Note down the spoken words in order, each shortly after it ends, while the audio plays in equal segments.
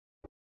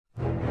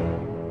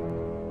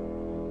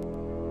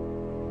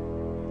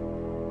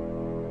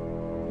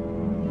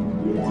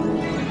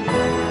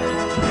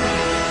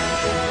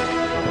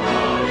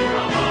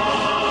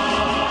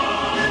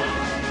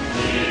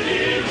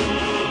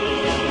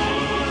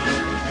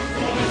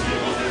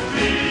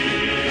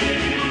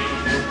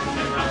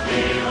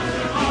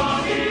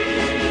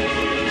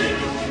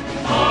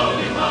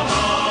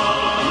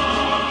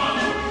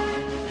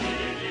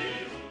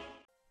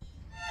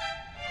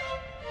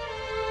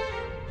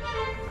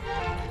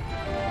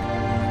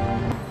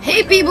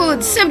Hey people,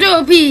 it's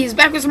sebdudelpz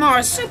back with some more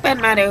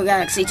Slipsand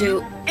Galaxy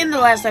 2. In the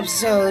last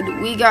episode,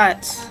 we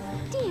got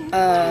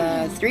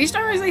 3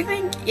 stars, I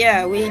think?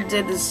 Yeah, we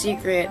did the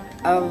secret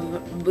of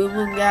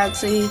Slipsand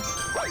Galaxy.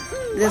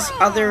 This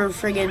other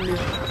friggin'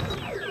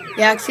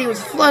 galaxy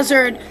was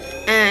Fluzzard,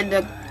 and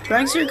the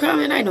prankster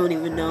coming, I don't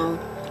even know.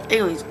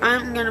 Anyways,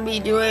 I'm gonna be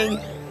doing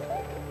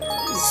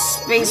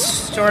Space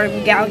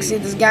Storm Galaxy.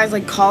 This guy's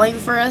like calling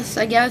for us,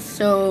 I guess,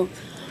 so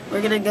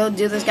we're gonna go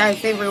do this guy's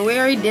favorite. We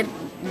already did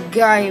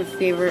guy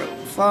favorite.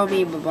 Follow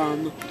me,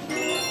 ba-bomb.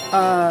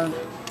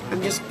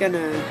 I'm just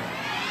gonna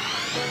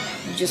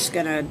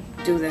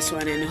do this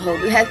one and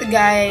hope that the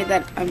guy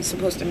that I'm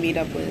supposed to meet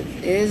up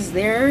with is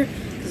there,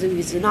 because if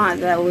he's not,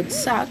 that would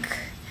suck,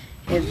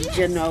 if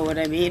you know what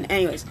I mean.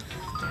 Anyways,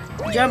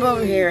 jump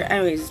over here.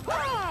 Anyways,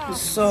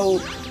 so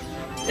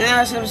in the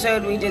last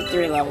episode we did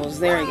 3 levels.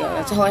 There we go,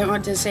 that's all I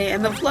want to say.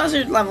 And the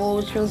Fluzzard level,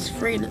 which was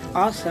freaking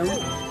awesome.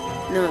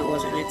 No, it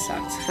wasn't, it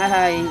sucked.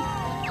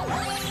 Haha.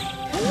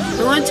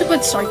 I wanted to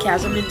put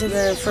sarcasm into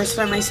the first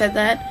time I said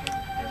that,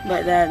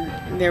 but then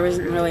there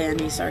wasn't really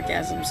any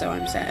sarcasm, so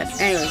I'm sad.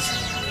 Anyways,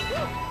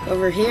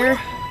 over here.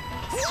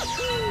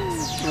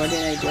 What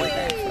did I do with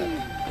that flip?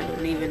 I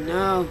don't even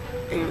know.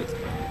 Anyways,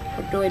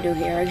 what do I do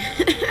here?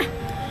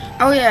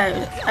 Oh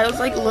yeah, I was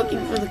like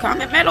looking for the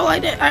comet medal. I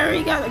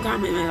already got the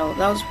comet medal.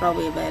 That was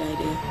probably a bad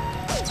idea.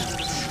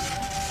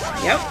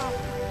 Yep.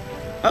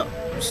 Oh,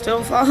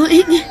 still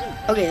falling.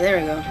 Okay, there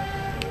we go.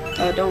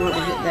 Oh, don't want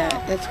to hit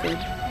that. That's good.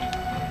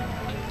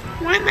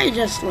 Why am I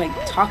just like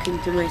talking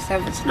to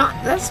myself?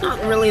 That's not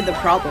really the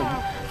problem.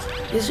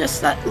 It's just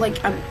that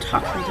like I'm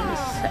talking to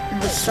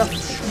myself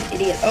like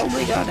an idiot. Oh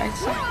my god, I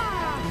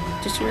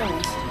suck. Just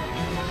realized.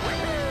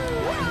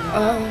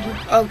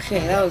 Oh, okay,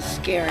 that was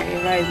scary.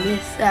 If I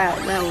missed that,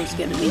 that was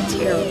gonna be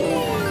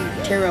terrible.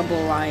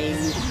 Terrible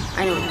lying.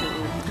 I don't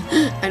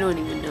know. I don't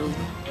even know.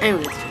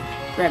 Anyways,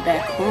 grab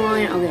that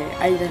coin. Okay,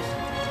 I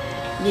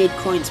just need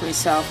coins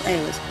myself.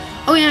 Anyways.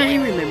 Oh yeah, I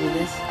remember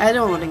this. I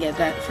don't want to get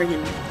that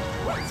friggin'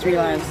 3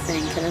 lives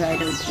thing because I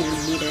don't even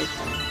need it.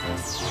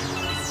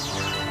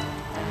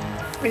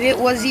 If it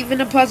was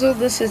even a puzzle,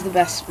 this is the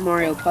best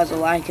Mario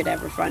puzzle I could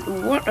ever find.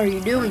 What are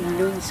you doing? You're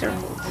doing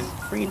circles.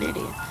 Freaking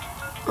idiot.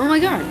 Oh my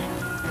god.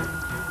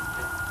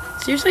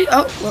 Seriously?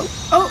 Oh, well,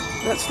 oh,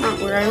 that's not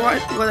what I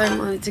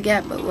wanted to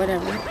get, but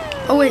whatever.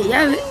 Oh wait,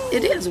 yeah,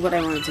 it is what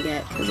I wanted to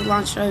get because the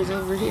launch star is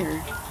over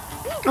here.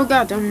 Oh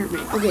god, don't hurt me.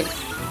 Okay.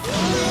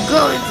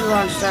 Go into the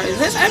launch star.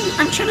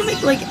 I'm trying to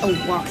make like a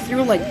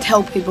walkthrough, like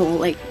tell people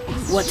like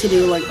what to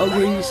do, like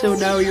okay, so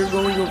now you're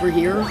going over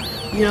here,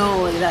 you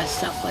know, like that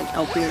stuff, like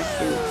help here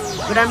too.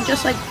 But I'm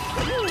just like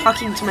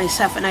talking to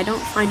myself, and I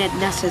don't find it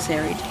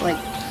necessary to like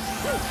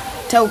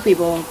tell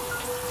people,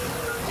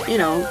 you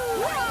know,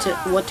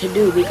 what to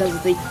do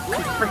because they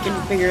can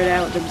freaking figure it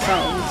out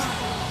themselves.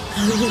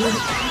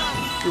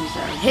 I'm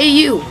sorry. Hey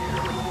you.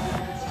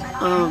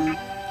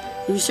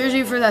 You were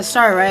searching for that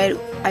star, right?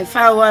 I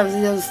found one of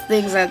those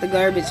things at the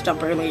garbage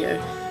dump earlier.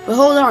 But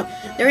hold on,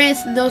 there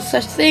is no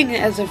such thing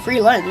as a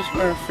free lunch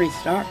or a free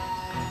star.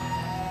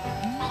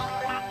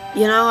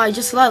 You know, I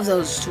just love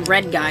those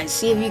red guys.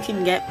 See if you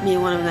can get me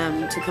one of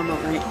them to come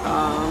over here.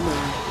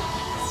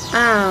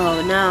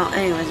 Oh, no.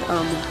 Anyways,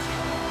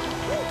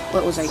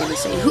 what was I gonna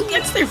say? Who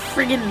gets their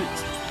friggin'...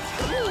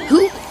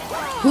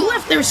 Who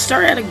left their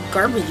star at a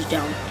garbage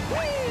dump?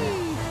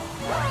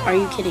 Are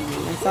you kidding me?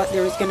 I thought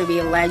there was going to be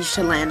a ledge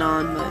to land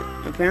on,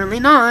 but apparently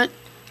not.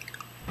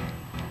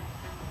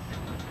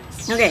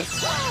 Okay.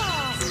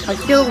 I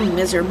failed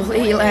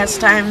miserably last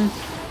time.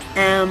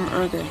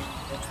 Okay.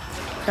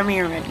 Come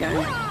here, red guy.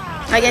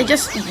 Like, I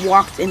just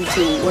walked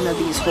into one of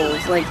these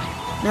holes. Like,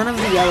 none of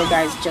the yellow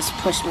guys just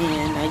pushed me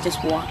in. I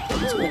just walked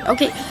into it.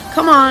 Okay,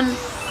 come on,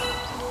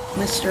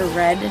 Mr.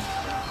 Red.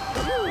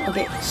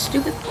 Okay,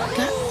 stupid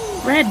guy.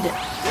 Red.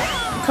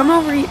 Come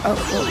over here.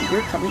 Oh,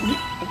 you're coming,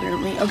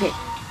 apparently. Okay.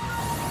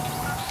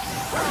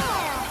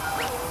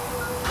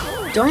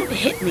 Don't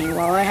hit me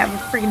while I have a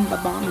friggin'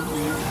 bomb in my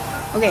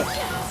hand. Okay.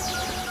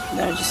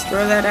 Gotta just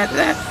throw that at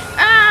that.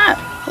 Ah!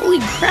 Holy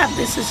crap,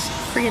 this is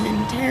friggin'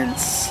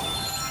 intense.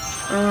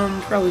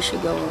 Probably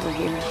should go over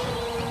here.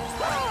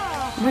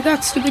 Oh my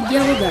god, stupid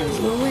yellow guys,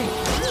 no way.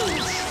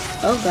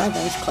 Oh god,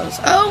 that was close.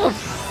 Oh!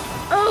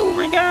 Oh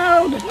my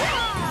god!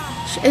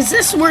 Is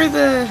this where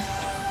the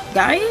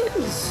guy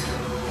is?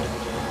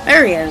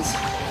 There he is.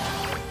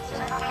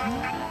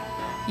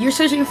 You're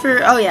searching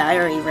for... Oh yeah, I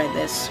already read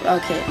this.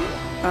 Okay.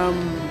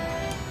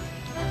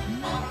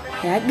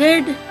 That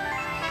good?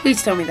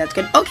 Please tell me that's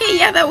good. Okay,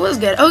 yeah, that was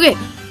good. Okay.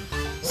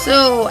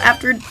 So,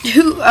 after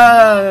 2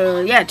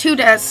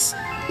 deaths,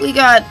 we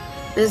got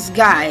this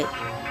guy.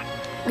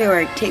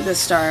 Anyway, take the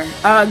star.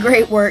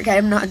 Great work.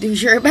 I'm not too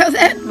sure about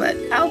that, but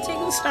I'll take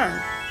the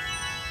star.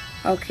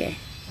 Okay.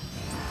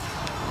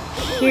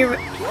 Here...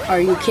 Are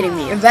you kidding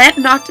me? If that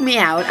knocked me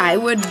out, I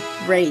would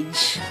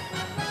rage.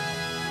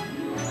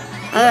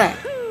 Alright.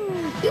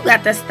 You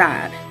got the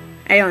star.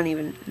 I don't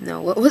even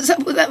know what was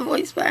up with that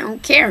voice, but I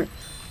don't care.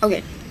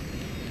 Okay.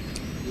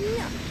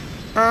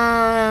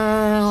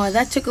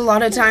 That took a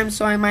lot of time,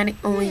 so I might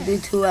only do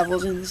 2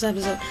 levels in this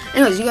episode.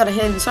 Anyways, you got a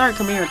hidden star.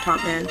 Come here,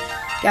 top man.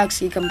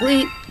 Galaxy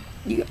complete.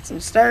 You got some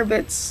star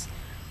bits.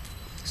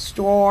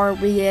 Store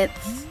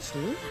bits.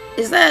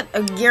 Is that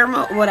a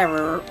Guillermo?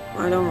 Whatever.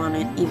 I don't want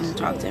to even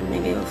talk to him.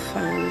 Maybe I'll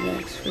find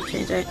Rex for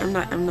change. I'm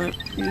not.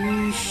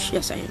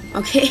 Yes, I am.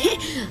 Okay.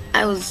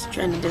 I was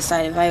trying to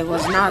decide if I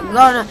was not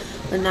gonna,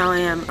 but now I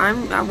am.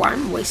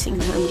 I'm wasting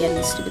time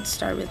getting stupid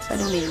star bits. I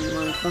don't even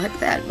want to collect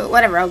that, but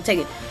whatever. I'll take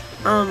it.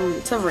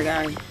 Silver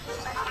guy.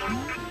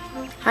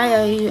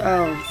 Hi.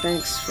 Oh,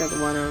 thanks for the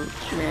 1-up,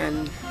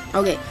 man.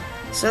 Okay.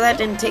 So that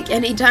didn't take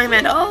any time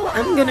at all.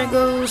 I'm gonna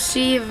go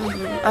see if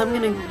I'm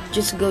gonna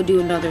just go do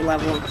another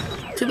level.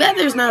 Too bad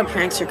there's not a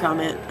prankster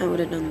comment. I would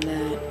have done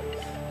that.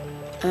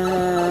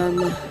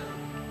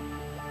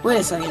 Wait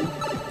a second.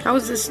 How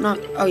is this not?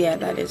 Oh yeah,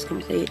 that is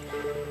complete.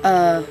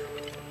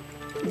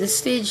 This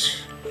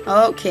stage.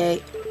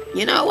 Okay.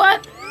 You know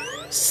what?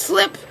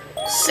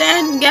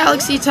 Slipsand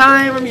Galaxy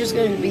time. I'm just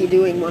gonna be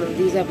doing one of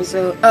these levels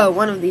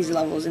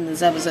in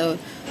this episode.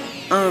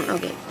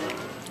 Okay.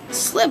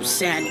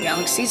 Slipsand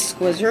Galaxy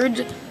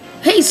Squizzard.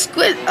 Hey,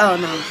 Squid. Oh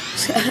no.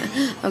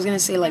 I was gonna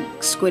say like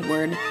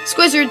Squidward.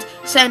 Squizzard,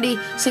 Sandy,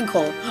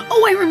 Sinkhole.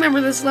 Oh, I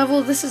remember this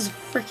level. This is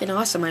freaking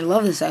awesome. I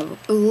love this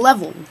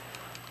level.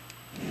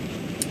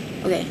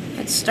 Okay,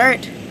 let's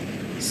start.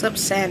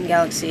 Slipsand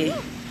Galaxy.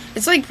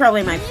 It's like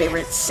probably my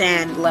favorite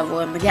sand level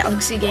in the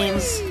Galaxy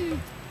games.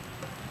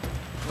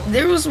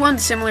 There was one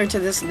similar to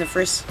this in the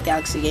first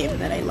Galaxy game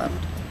that I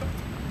loved.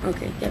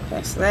 Okay, get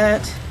past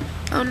that.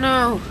 Oh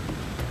no.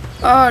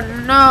 Oh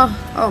no!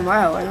 Oh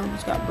wow, I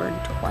almost got burned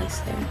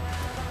twice there.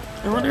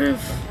 I wonder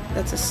if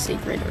that's a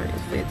secret or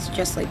if it's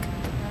just like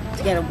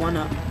to get a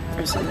 1-up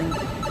or something.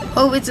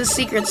 Oh, it's a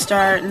secret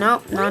star.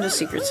 Nope, not a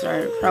secret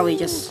star. Probably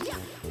just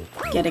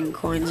getting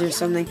coins or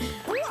something.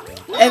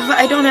 If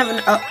I don't have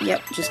an... Oh,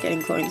 yep, just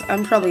getting coins.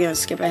 I'm probably gonna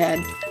skip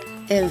ahead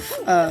if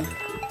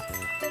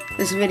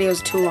this video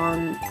is too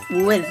long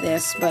with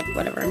this, but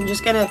whatever. I'm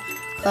just gonna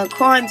collect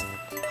coins.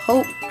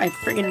 Hope I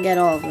friggin' get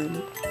all of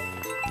them.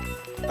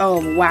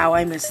 Oh, wow,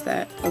 I missed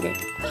that. Okay.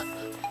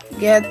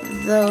 Get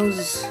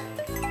those...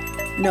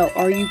 No,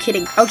 are you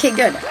kidding? Okay,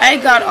 good. I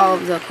got all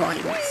of the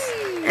coins.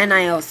 And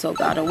I also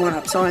got a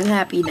 1-up, so I'm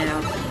happy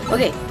now.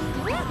 Okay.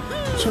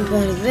 Jump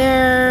out of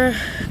there.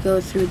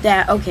 Go through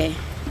that. Okay.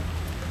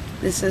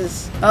 This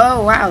is...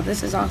 Oh, wow,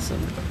 this is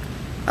awesome.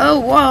 Oh,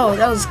 whoa,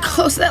 that was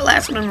close. That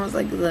last one was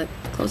like the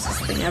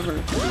closest thing ever.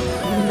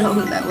 No,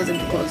 that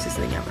wasn't the closest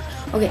thing ever.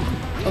 Okay,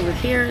 over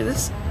here,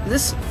 this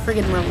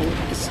friggin' level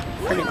is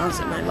friggin'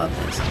 awesome. I love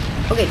this.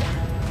 Okay,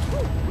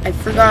 I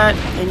forgot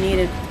I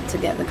needed to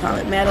get the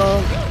comet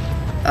medal.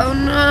 Oh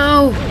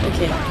no!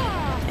 Okay,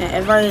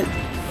 if I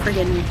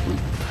friggin'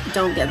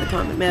 don't get the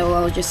comet medal,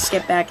 I'll just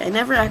skip back. I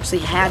never actually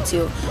had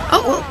to.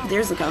 Oh, well,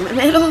 there's the comet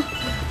medal.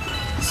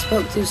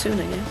 Spoke too soon,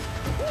 I guess.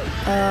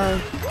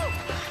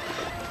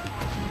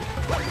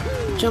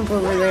 Jump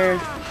over there.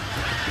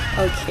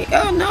 Okay.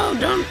 Oh no,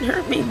 don't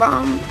hurt me,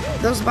 bomb.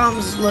 Those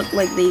bombs look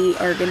like they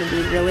are gonna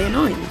be really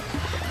annoying.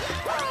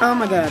 Oh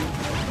my god.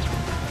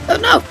 Oh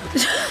no!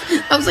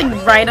 I was like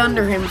right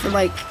under him for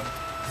like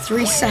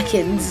 3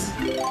 seconds.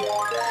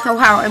 Oh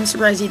wow, I'm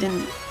surprised he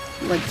didn't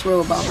like throw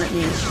a bomb at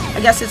me.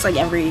 I guess it's like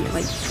every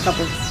like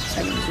couple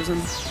seconds or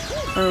something.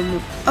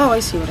 Oh,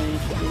 I see what I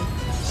have to do.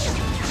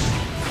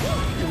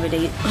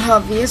 Everyday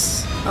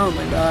obvious. Oh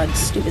my god,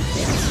 stupid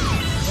things.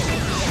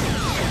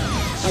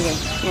 Okay,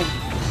 yeah.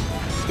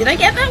 Did I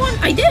get that one?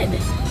 I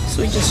did!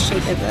 So we just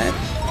shake at that.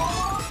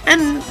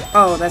 And,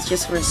 oh, that's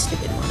just for a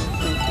stupid one.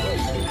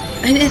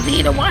 Okay. I didn't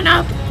need a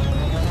 1-up!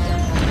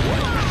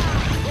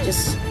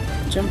 Just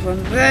jump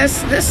on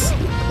this. This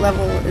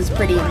level is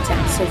pretty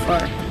intense so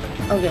far.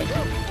 Okay.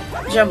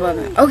 Jump on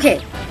that.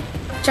 Okay.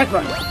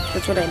 Checkpoint.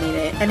 That's what I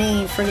needed.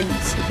 Any friggin'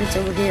 secrets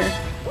over here?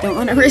 Don't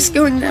want to risk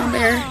going down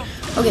there.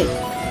 Okay.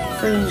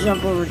 Friggin'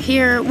 jump over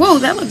here. Whoa,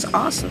 that looks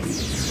awesome.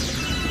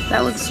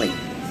 That looks like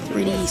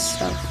 3D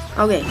stuff.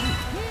 Okay.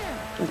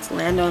 Let's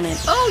land on it.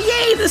 Oh,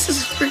 yay! This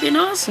is freaking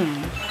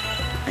awesome.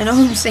 I know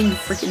I'm saying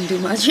freaking too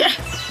much.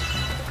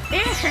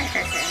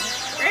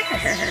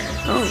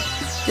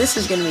 Oh, this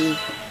is gonna be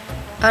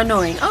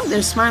annoying. Oh,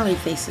 they're smiley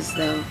faces,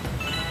 though.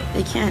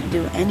 They can't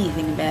do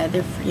anything bad.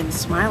 They're freaking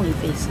smiley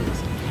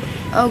faces.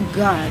 Oh,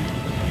 God.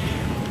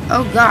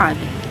 Oh, God.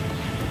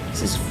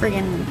 This is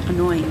freaking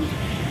annoying.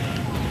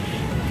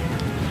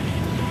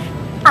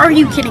 Are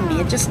you kidding me?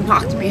 It just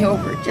knocked me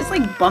over. It just,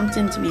 like, bumped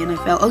into me and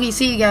I fell. Okay,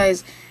 see you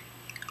guys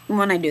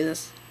when I do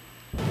this.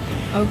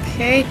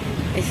 Okay,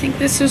 I think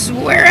this is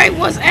where I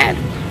was at.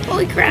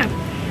 Holy crap.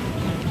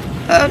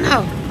 Oh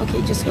no.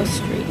 Okay, just go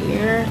straight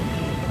here.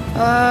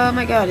 Oh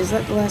my god, is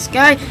that the last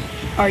guy?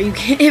 Are you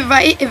kidding?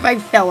 If I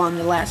fell on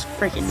the last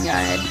freaking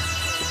guy, I'd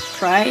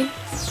cry.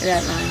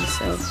 That rhymes,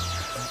 so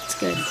it's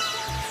good.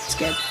 It's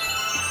good.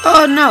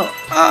 Oh no.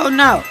 Oh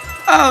no.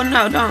 Oh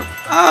no, don't.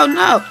 Oh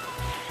no.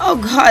 Oh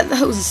god,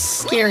 that was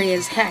scary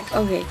as heck.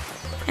 Okay.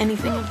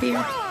 Anything up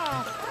here?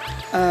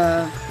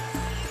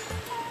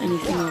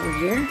 Anything over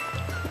here?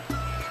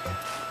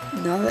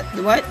 No,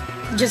 what?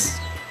 Just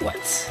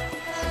What?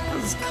 That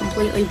was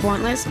completely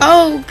pointless.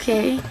 Oh,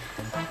 okay.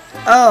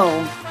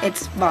 Oh,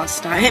 it's boss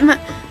time.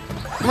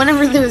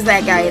 Whenever there's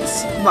that guy,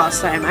 it's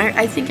boss time.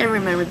 I think I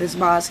remember this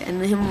boss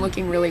and him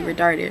looking really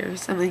retarded or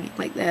something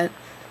like that.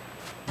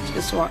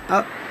 Just walk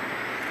up.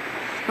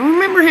 I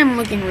remember him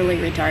looking really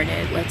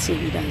retarded. Let's see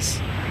if he does.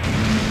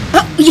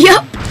 Oh,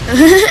 yep!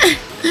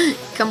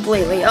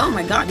 Completely. Oh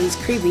my god, he's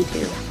creepy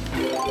too.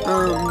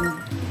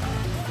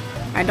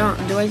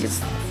 Do I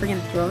just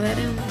freaking throw that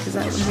in? Because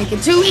that would make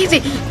it too easy.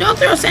 Don't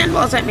throw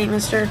sandballs at me,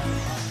 mister.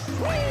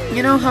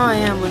 You know how I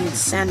am when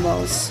it's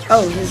sandballs.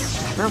 Oh,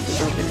 his mouth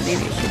is open.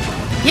 Maybe I should.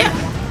 Yeah!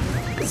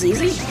 That's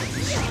easy.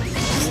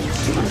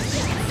 Just keep on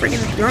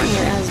freaking throwing it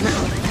at his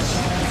mouth.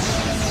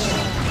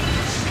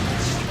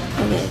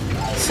 Okay.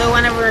 So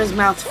whenever his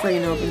mouth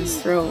freaking opens,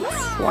 throw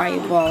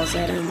fireballs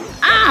at him.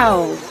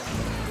 Ow!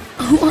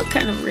 What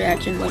kind of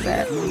reaction was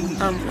that?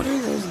 What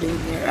are those doing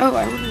there? Oh,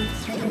 I don't know.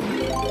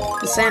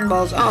 The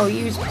sandballs. Oh,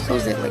 you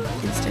close it like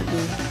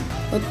instantly.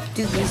 What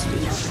do these do?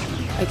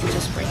 I could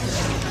just break them.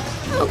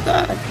 Oh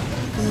god.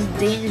 This is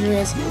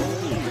dangerous.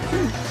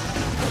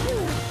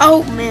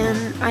 Oh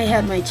man, I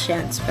had my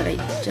chance, but I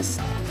just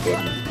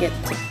didn't get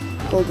to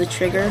pull the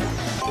trigger.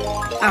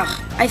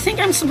 I think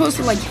I'm supposed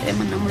to like hit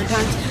him a number of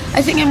times.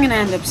 I think I'm gonna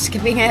end up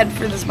skipping ahead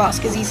for this boss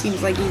because he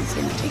seems like he's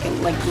gonna take a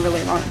like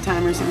really long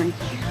time or something.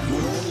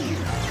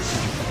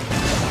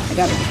 I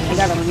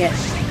got him again.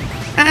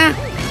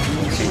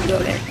 Shouldn't go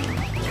there.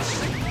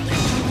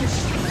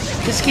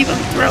 Just keep on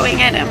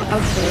throwing at him.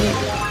 Okay.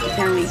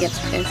 Apparently he gets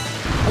pissed.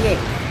 Okay.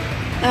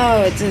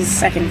 Oh, it's his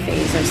second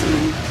phase or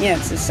something. Yeah,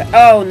 it's his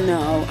oh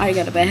no. I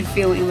got a bad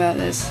feeling about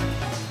this.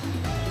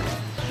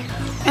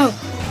 Oh.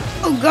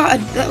 Oh god,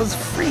 that was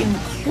freaking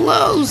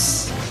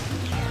close.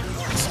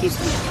 Excuse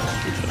me.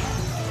 Okay.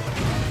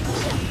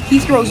 He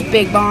throws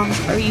big bombs.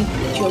 Are you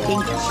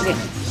joking? Okay.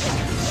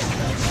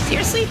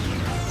 Seriously?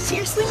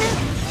 Seriously, man?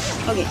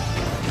 Okay.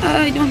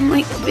 I don't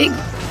like big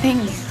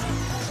things.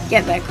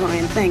 Get that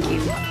coin, thank you.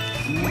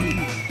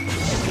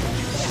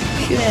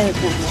 Shoot out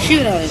his mouth.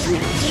 Shoot out his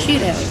mouth.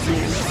 Shoot out his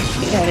mouth.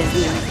 Shoot out his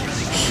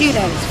mouth. Shoot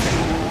out his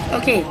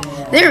mouth. Okay,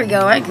 there we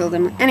go. I killed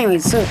him.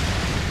 Anyways, so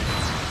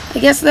I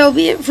guess that'll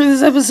be it for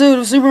this episode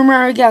of Super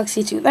Mario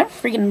Galaxy 2. That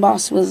freaking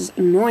boss was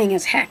annoying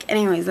as heck.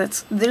 Anyways,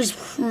 there's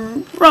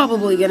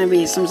probably gonna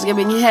be some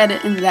skipping ahead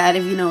in that,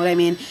 if you know what I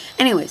mean.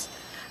 Anyways,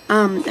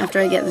 after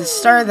I get this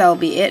star, that'll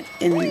be it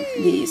in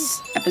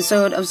this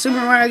episode of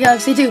Super Mario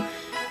Galaxy 2.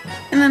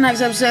 In the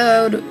next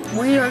episode,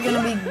 we are going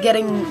to be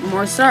getting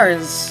more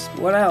stars.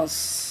 What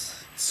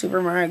else?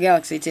 Super Mario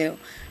Galaxy 2.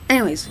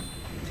 Anyways,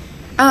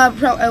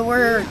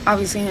 we're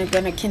obviously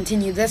going to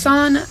continue this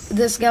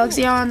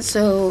Galaxy on,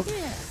 so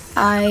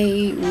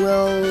I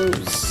will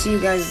see you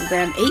guys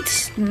then.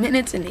 8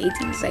 minutes and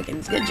 18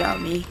 seconds. Good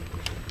job, me.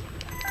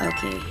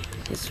 Okay,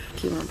 just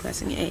keep on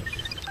pressing A.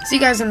 See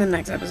you guys in the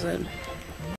next episode.